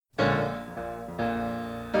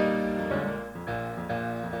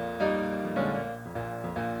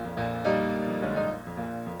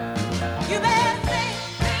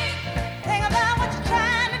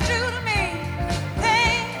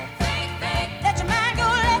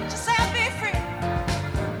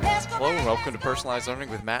welcome to Personalized Learning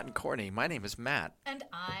with Matt and Courtney. My name is Matt. And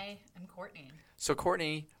I am Courtney. So,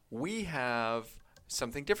 Courtney, we have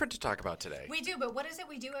something different to talk about today. We do, but what is it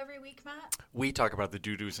we do every week, Matt? We talk about the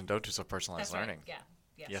do-dos and don't-dos of personalized learning. Right.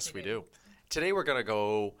 Yeah. Yes, we do. Today we're going to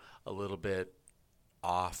go a little bit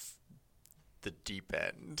off the deep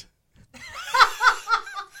end.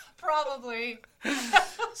 Probably.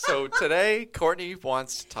 So today, Courtney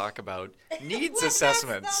wants to talk about needs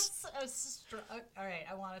assessments. All right,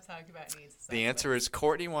 I want to talk about needs assessments. The answer is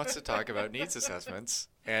Courtney wants to talk about needs assessments.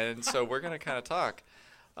 And so we're going to kind of talk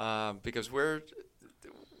because we're,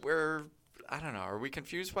 I don't know, are we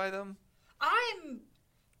confused by them?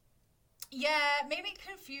 Maybe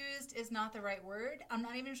confused is not the right word. I'm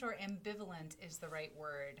not even sure ambivalent is the right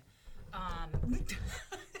word.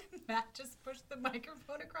 Matt just pushed the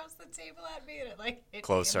microphone across the table at me and it hit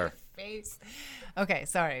Closer. me in the face. Okay,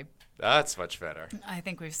 sorry. That's much better. I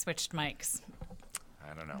think we've switched mics.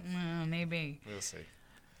 I don't know. Maybe. We'll see.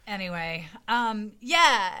 Anyway,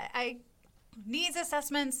 needs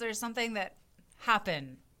assessments, there's something that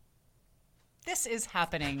happen. This is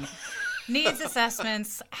happening. Needs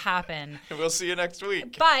assessments happen. We'll see you next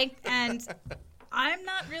week. Bye. And I'm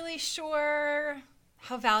not really sure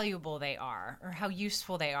how valuable they are or how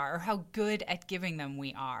useful they are or how good at giving them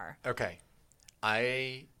we are. Okay.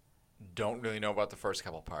 I don't really know about the first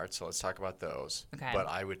couple parts, so let's talk about those. Okay. But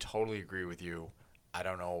I would totally agree with you. I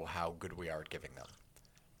don't know how good we are at giving them.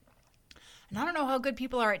 And I don't know how good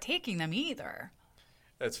people are at taking them either.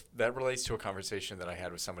 That relates to a conversation that I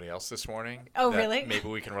had with somebody else this morning. Oh, really? Maybe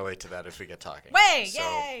we can relate to that as we get talking.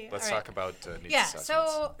 Yay! Let's All right. talk about needs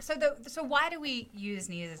assessments. So why do we use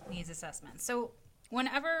needs assessments? So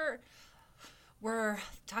whenever we're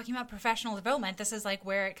talking about professional development, this is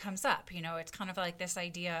where it comes up. It's kind of like this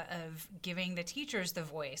idea of giving the teachers the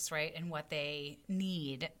voice, right, and what they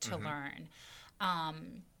need to learn.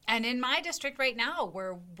 And in my district right now,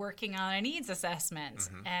 we're working on a needs assessment,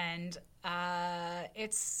 and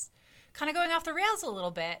it's kind of going off the rails a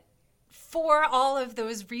little bit for all of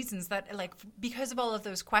those reasons that, because of all of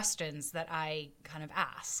those questions that I kind of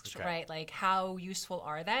asked, Okay. right? How useful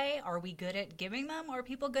are they? Are we good at giving them? Or are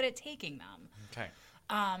people good at taking them? Okay.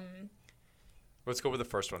 Let's go with the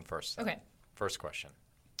first one first. Then. Okay. First question.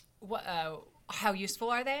 How useful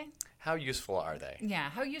are they? How useful are they? Yeah,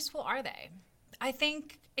 how useful are they? I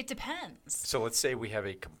think it depends. So let's say we have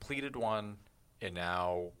a completed one, and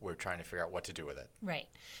now we're trying to figure out what to do with it. Right.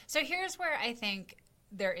 So here's where I think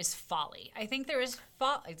there is folly. I think there is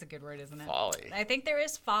it's a good word, isn't it? Folly. I think there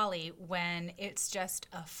is folly when it's just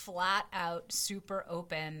a flat out, super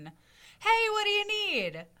open, hey, what do you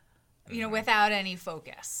need? Without any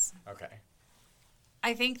focus. Okay.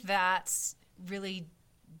 I think that's really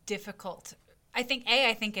difficult. I think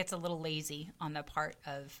it's a little lazy on the part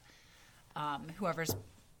of whoever's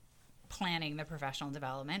planning the professional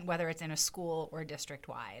development, whether it's in a school or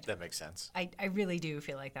district-wide. That makes sense. I really do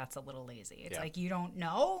feel like that's a little lazy. It's Yeah. you don't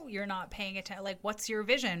know, you're not paying attention. What's your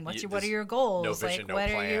vision? What are your goals? No vision, no what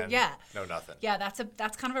plan, are you? Yeah. no nothing. Yeah,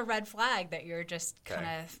 that's kind of a red flag that you're just kind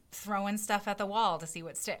of throwing stuff at the wall to see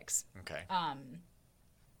what sticks. Okay.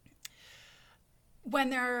 When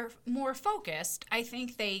they're more focused, I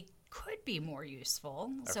think they could be more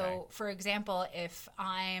useful. Okay. So, for example, if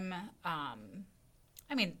I'm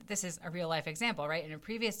this is a real life example, right? In a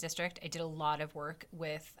previous district, I did a lot of work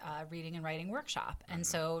with reading and writing workshop. And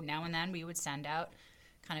so now and then we would send out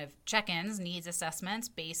kind of check-ins, needs assessments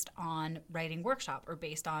based on writing workshop or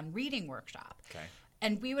based on reading workshop. Okay.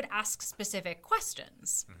 And we would ask specific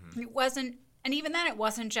questions. It wasn't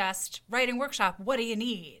just writing workshop, what do you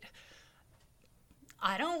need?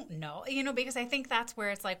 I don't know, because I think that's where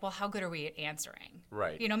it's well, how good are we at answering?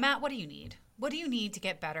 Right. Matt, what do you need? What do you need to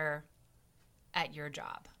get better at your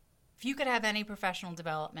job? If you could have any professional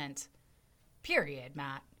development, period,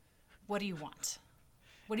 Matt, what do you want?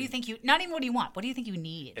 What do you think not even what do you want, what do you think you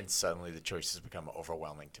need? And suddenly the choices become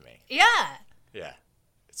overwhelming to me. Yeah. Yeah.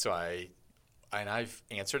 So I've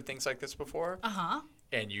answered things like this before. Uh-huh.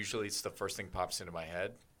 And usually it's the first thing pops into my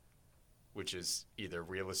head, which is either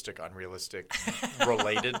realistic, unrealistic,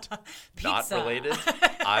 related, not Pizza. related.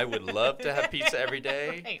 I would love to have pizza every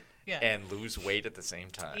day Right. Yeah. and lose weight at the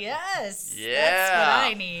same time. Yes. Yeah. That's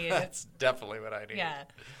what I need. That's definitely what I need. Yeah.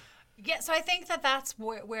 Yeah, so I think that's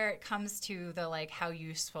where it comes to the how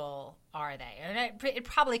useful are they? And it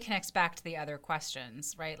probably connects back to the other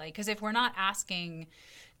questions, right? Because if we're not asking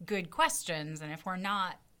good questions and if we're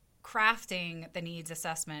not crafting the needs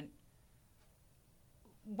assessment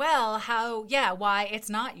well, why it's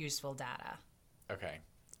not useful data. Okay.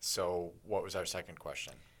 So what was our second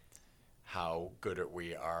question? How good are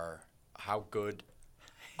we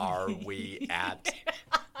at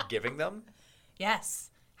giving them?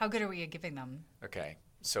 Yes. How good are we at giving them? Okay.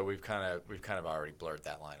 So we've kind of already blurred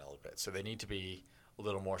that line a little bit. So they need to be a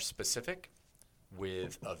little more specific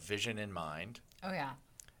with a vision in mind Oh, yeah.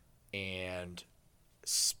 and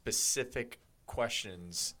specific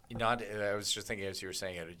questions. Not, I was just thinking as you were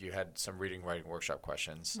saying it, you had some reading, writing workshop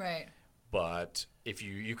questions. Right. But if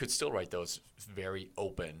you could still write those very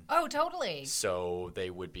open. Oh, totally. So they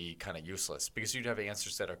would be kind of useless because you'd have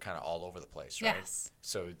answers that are kind of all over the place, right? Yes.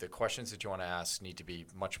 So the questions that you want to ask need to be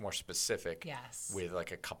much more specific. Yes. With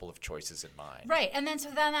like a couple of choices in mind. Right. And then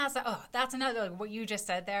that's another, like what you just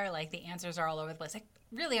said there, like the answers are all over the place. Like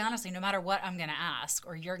really honestly, no matter what I'm going to ask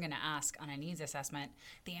or you're going to ask on a needs assessment,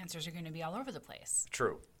 the answers are going to be all over the place.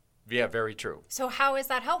 True. Yeah, very true. So how is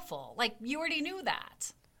that helpful? Like you already knew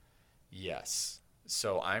that. Yes.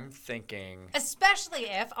 So I'm thinking. Especially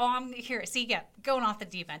if, I'm here, see, yeah, going off the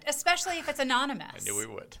deep end. Especially if it's anonymous. I knew we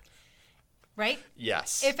would. Right?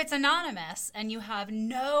 Yes. If it's anonymous and you have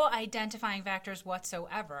no identifying factors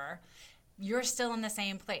whatsoever, you're still in the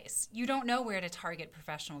same place. You don't know where to target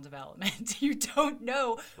professional development. You don't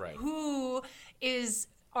know who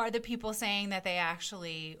are the people saying that they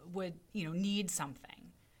actually would, need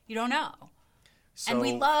something. You don't know. So, and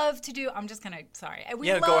we love to do, I'm just going to, sorry.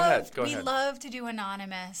 Go ahead. We love to do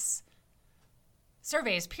anonymous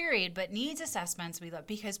surveys, period, but needs assessments we love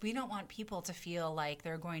because we don't want people to feel like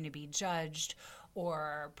they're going to be judged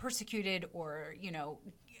or persecuted or,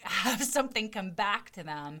 have something come back to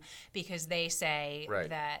them because they say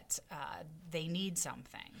that they need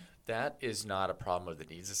something. That is not a problem with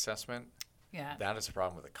the needs assessment. Yeah. That is a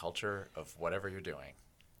problem with the culture of whatever you're doing.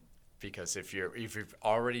 Because if you're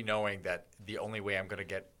already knowing that the only way I'm going to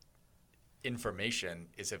get information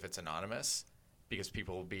is if it's anonymous, because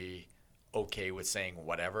people will be okay with saying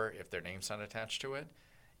whatever if their name's not attached to it,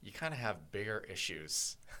 you kind of have bigger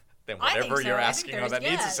issues than whatever you're asking on that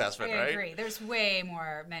needs assessment, right? I agree. There's many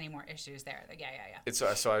more issues there. Yeah.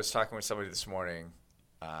 So I was talking with somebody this morning,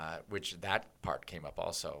 which that part came up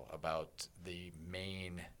also, about the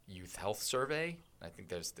Maine Youth Health Survey. I think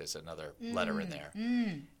there's another letter in there.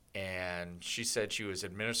 And she said she was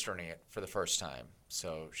administering it for the first time.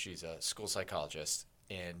 So she's a school psychologist,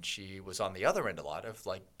 and she was on the other end a lot of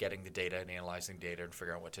like getting the data and analyzing data and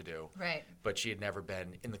figuring out what to do. Right. But she had never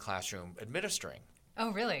been in the classroom administering.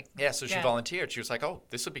 Oh, really? Yeah, so she volunteered. She was like, oh,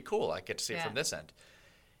 this would be cool. I get to see it from this end.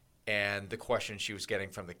 And the questions she was getting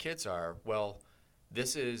from the kids are, well,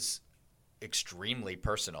 this is extremely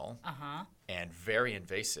personal and very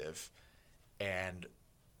invasive. And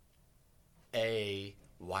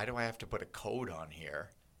why do I have to put a code on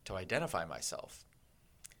here to identify myself?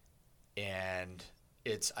 And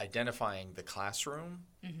it's identifying the classroom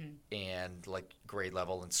and like grade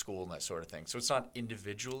level and school and that sort of thing. So it's not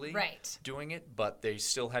individually doing it, but they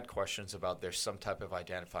still had questions about there's some type of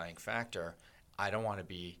identifying factor. I don't want to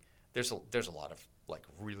be there's a lot of like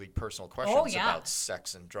really personal questions about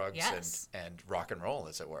sex and drugs and rock and roll,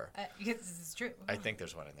 as it were. This is true. I think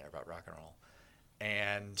there's one in there about rock and roll.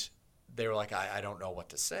 And they were like, I don't know what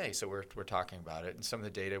to say. So we're talking about it. And some of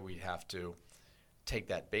the data, we have to take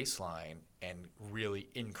that baseline and really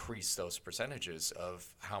increase those percentages of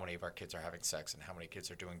how many of our kids are having sex and how many kids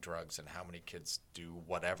are doing drugs and how many kids do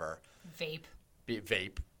whatever. Vape,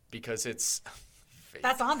 because it's vape.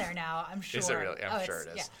 That's on there now, I'm sure. Is it really? I'm sure it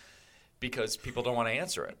is. Yeah. Because people don't want to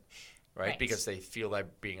answer it, right? Because they feel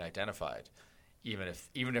like being identified, even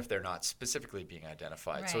if they're not specifically being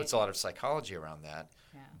identified. So it's a lot of psychology around that.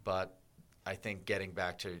 Yeah. But I think getting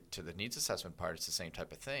back to the needs assessment part, it's the same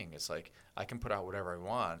type of thing. It's like I can put out whatever I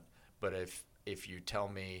want, but if you tell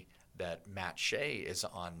me that Matt Shea is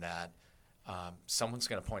on that, someone's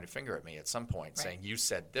going to point a finger at me at some point saying, you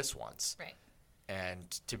said this once. Right. And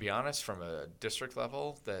to be honest, from a district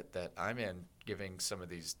level that I'm in, giving some of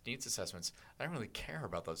these needs assessments, I don't really care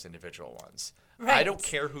about those individual ones. Right. I don't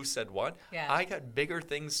care who said what. Yeah. I got bigger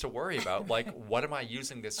things to worry about, like what am I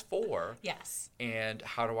using this for? Yes. And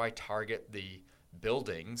how do I target the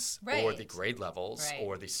buildings or the grade levels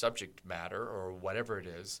or the subject matter or whatever it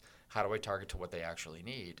is? How do I target to what they actually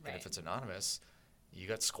need? And if it's anonymous, you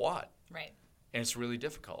got squat. Right. And it's really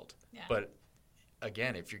difficult. Yeah. But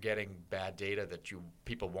again, if you're getting bad data that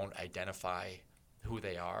people won't identify who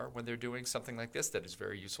they are when they're doing something like this that is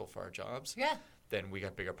very useful for our jobs, then we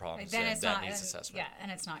got bigger problems than that needs assessment. Yeah,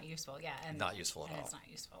 and it's not useful. Yeah, and not useful at all. It's not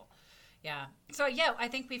useful. Yeah. So I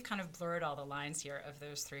think we've kind of blurred all the lines here of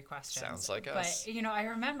those three questions. Sounds like us. But I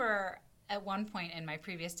remember at one point in my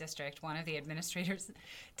previous district, one of the administrators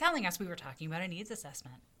telling us we were talking about a needs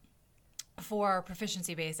assessment for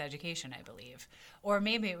proficiency-based education, I believe, or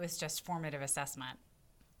maybe it was just formative assessment.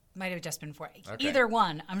 might have just been for Okay. either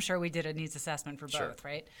one. I'm sure we did a needs assessment for both, Sure.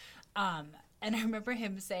 right? And I remember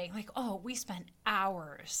him saying, like, oh, we spent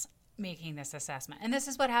hours making this assessment. And this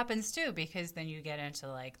is what happens too, because then you get into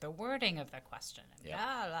like the wording of the question and Yep.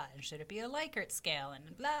 blah, blah, and should it be a Likert scale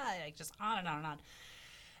and blah, like just on and on and on.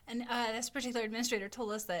 And this particular administrator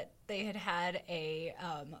told us that they had a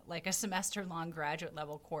like a semester-long graduate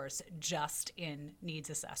level course just in needs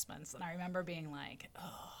assessments. And I remember being like,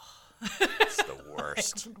 oh, It's the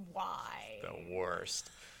worst. why? The worst.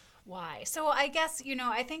 Why? So I guess,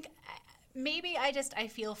 I think maybe I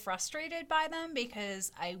feel frustrated by them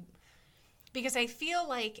because I feel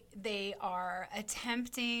like they are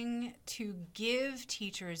attempting to give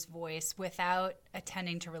teachers voice without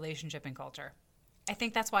attending to relationship and culture. I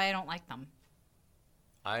think that's why I don't like them.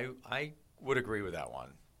 I would agree with that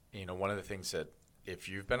one. One of the things that if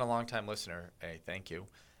you've been a long-time listener, A, thank you,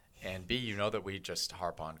 and B, you know that we just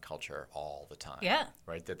harp on culture all the time. Yeah.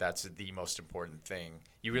 Right? That's the most important thing.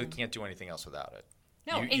 You really can't do anything else without it.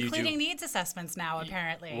 No, You including do- needs assessments now,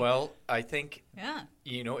 apparently. Well, I think, yeah.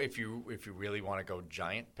 if you really want to go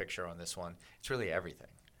giant picture on this one, it's really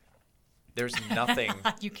everything. There's nothing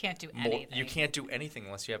You can't do more, anything. you can't do anything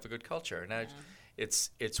unless you have a good culture. And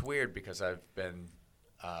it's weird because I've been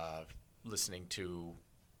listening to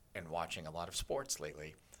and watching a lot of sports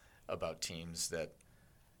lately about teams that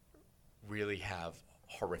really have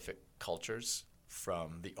horrific cultures,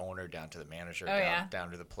 from the owner down to the manager,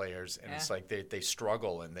 down to the players, and it's like they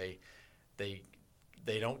struggle and they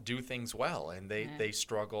don't do things well, and they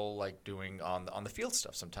struggle like doing on the field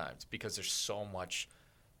stuff sometimes because there's so much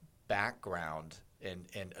background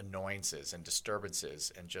and annoyances and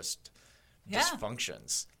disturbances and just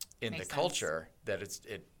dysfunctions in Makes the culture that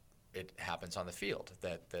it happens on the field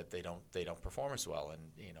that they don't perform as well,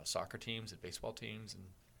 and soccer teams and baseball teams,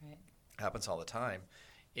 and happens all the time.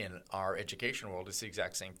 In our education world, it's the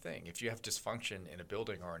exact same thing. If you have dysfunction in a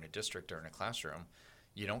building or in a district or in a classroom,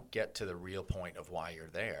 you don't get to the real point of why you're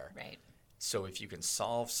there. Right. So if you can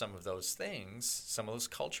solve some of those things, some of those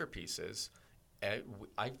culture pieces,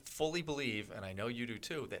 I fully believe, and I know you do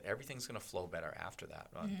too, that everything's going to flow better after that.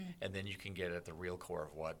 And then you can get at the real core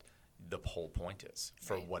of what the whole point is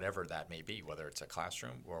for whatever that may be, whether it's a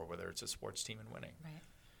classroom or whether it's a sports team and winning. Right.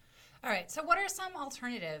 All right. So what are some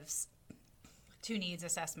alternatives to needs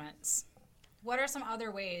assessments? What are some other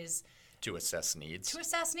ways To assess needs.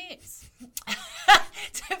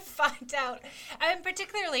 To find out, and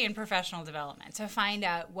particularly in professional development, to find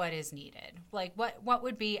out what is needed? Like what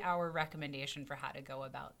would be our recommendation for how to go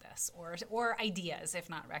about this, or ideas, if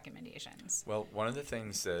not recommendations? Well, one of the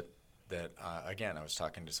things that again, I was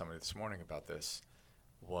talking to somebody this morning about this,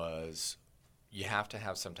 was you have to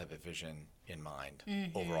have some type of vision in mind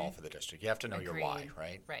overall for the district. You have to know your why,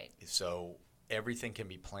 right? Right. So everything can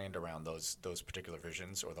be planned around those particular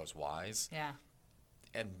visions or those whys. Yeah.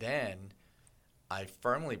 And then I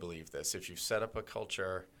firmly believe this: if you set up a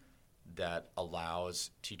culture that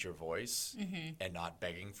allows teacher voice and not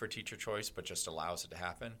begging for teacher choice, but just allows it to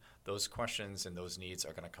happen, those questions and those needs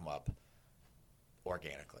are going to come up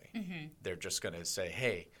organically. They're just going to say,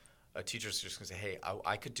 hey, a teacher's just going to say, hey,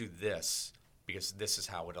 I could do this because this is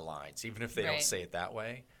how it aligns. Even if they don't say it that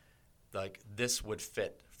way, like, this would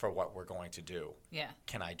fit for what we're going to do. Yeah.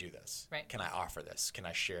 Can I do this? Right. Can I offer this? Can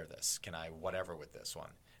I share this? Can I whatever with this one?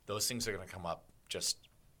 Those things are going to come up just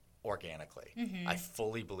organically. I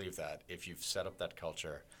fully believe that if you've set up that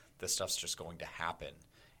culture, this stuff's just going to happen.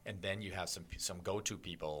 And then you have some go-to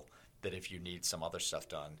people that if you need some other stuff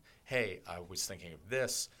done, hey, I was thinking of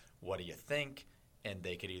this. What do you think? And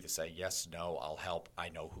they could either say, yes, no, I'll help. I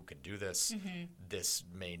know who can do this. This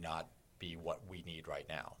may not be what we need right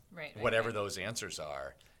now. Right. Whatever those answers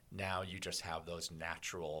are, now you just have those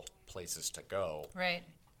natural places to go. Right.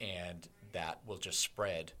 And that will just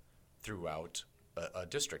spread throughout a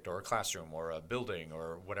district or a classroom or a building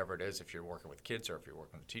or whatever it is. If you're working with kids or if you're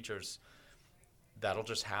working with teachers, that'll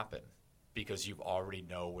just happen because you already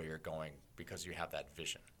know where you're going because you have that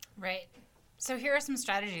vision. Right. So here are some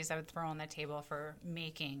strategies I would throw on the table for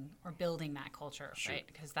making or building that culture, right?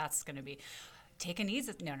 Because that's going to be take a needs.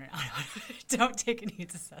 No. Don't take a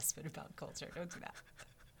needs assessment about culture. Don't do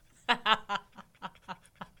that.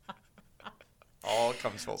 All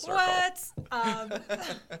comes full circle. What?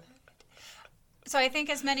 So I think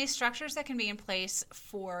as many structures that can be in place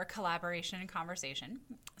for collaboration and conversation.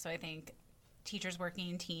 So I think teachers working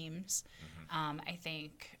in teams. I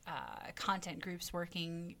think content groups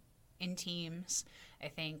working in teams. I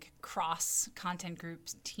think cross content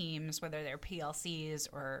groups teams, whether they're PLCs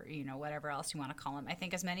or whatever else you want to call them. I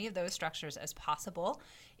think as many of those structures as possible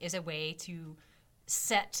is a way to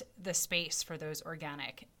set the space for those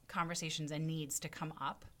organic conversations and needs to come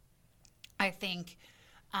up I think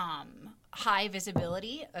high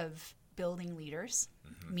visibility of building leaders,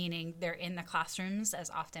 meaning they're in the classrooms as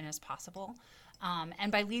often as possible.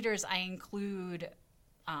 And by leaders, I include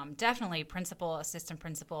definitely principal, assistant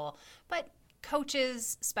principal, but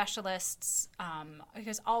coaches, specialists,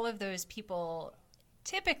 because all of those people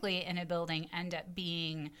typically in a building end up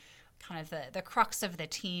being kind of the crux of the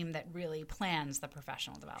team that really plans the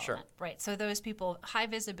professional development, right? So those people, high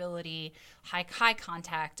visibility, high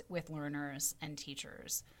contact with learners and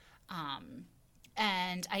teachers.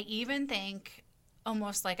 And I even think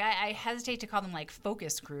almost like I hesitate to call them like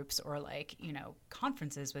focus groups or like,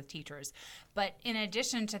 conferences with teachers. But in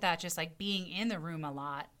addition to that, just like being in the room a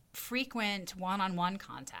lot, frequent one-on-one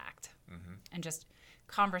contact and just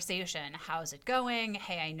conversation. How's it going?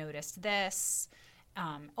 Hey, I noticed this.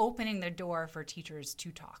 Opening the door for teachers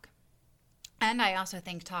to talk. And I also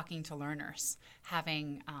think talking to learners,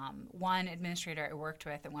 having one administrator I worked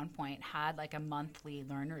with at one point had like a monthly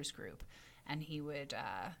learners group, and he would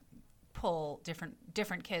pull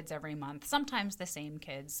different kids every month, sometimes the same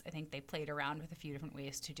kids. I think they played around with a few different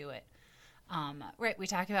ways to do it. Right, we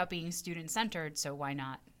talk about being student-centered, so why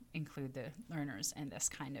not include the learners in this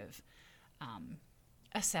kind of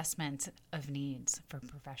assessment of needs for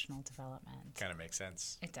professional development? Kind of makes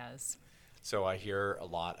sense. It does. So I hear a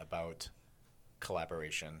lot about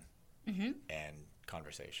collaboration and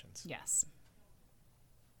conversations. Yes.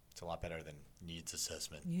 It's a lot better than needs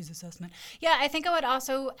assessment. Needs assessment. Yeah, I think I would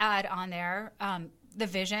also add on there the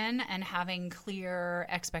vision and having clear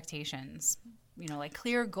expectations. Like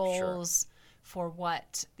clear goals for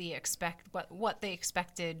what the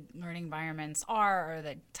expected learning environments are, or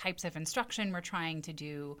the types of instruction we're trying to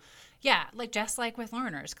do. Yeah, just like with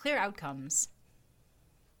learners, clear outcomes.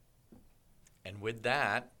 And with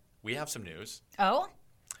that, we have some news. Oh?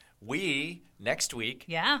 We, next week,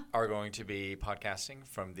 are going to be podcasting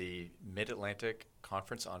from the Mid-Atlantic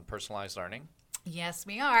Conference on Personalized Learning. Yes,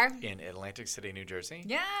 we are. In Atlantic City, New Jersey.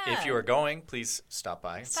 Yeah. If you are going, please stop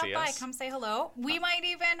by and see us. Come say hello. We might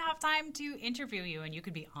even have time to interview you, and you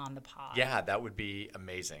could be on the pod. Yeah, that would be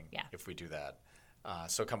amazing if we do that.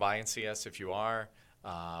 So come by and see us if you are.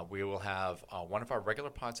 We will have one of our regular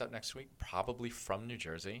pods out next week, probably from New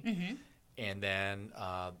Jersey. And then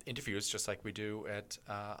interviews just like we do at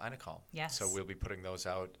INACOL. Yes. So we'll be putting those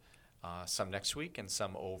out some next week and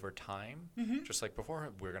some over time. Just like before,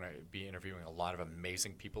 we're going to be interviewing a lot of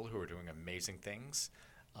amazing people who are doing amazing things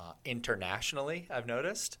internationally, I've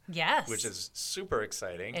noticed. Yes. Which is super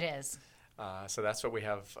exciting. It is. So that's what we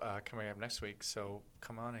have coming up next week. So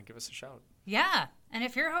come on and give us a shout. Yeah. And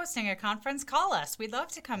if you're hosting a conference, call us. We'd love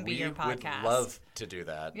to come be your podcast. We would love to do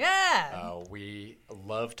that. Yeah. We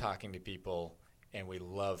love talking to people, and we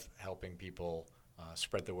love helping people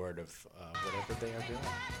spread the word of whatever they are doing.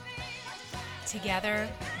 Together,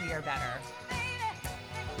 we are better.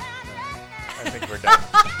 I think we're done.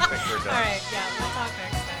 All right. Yeah. We'll talk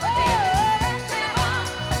next time.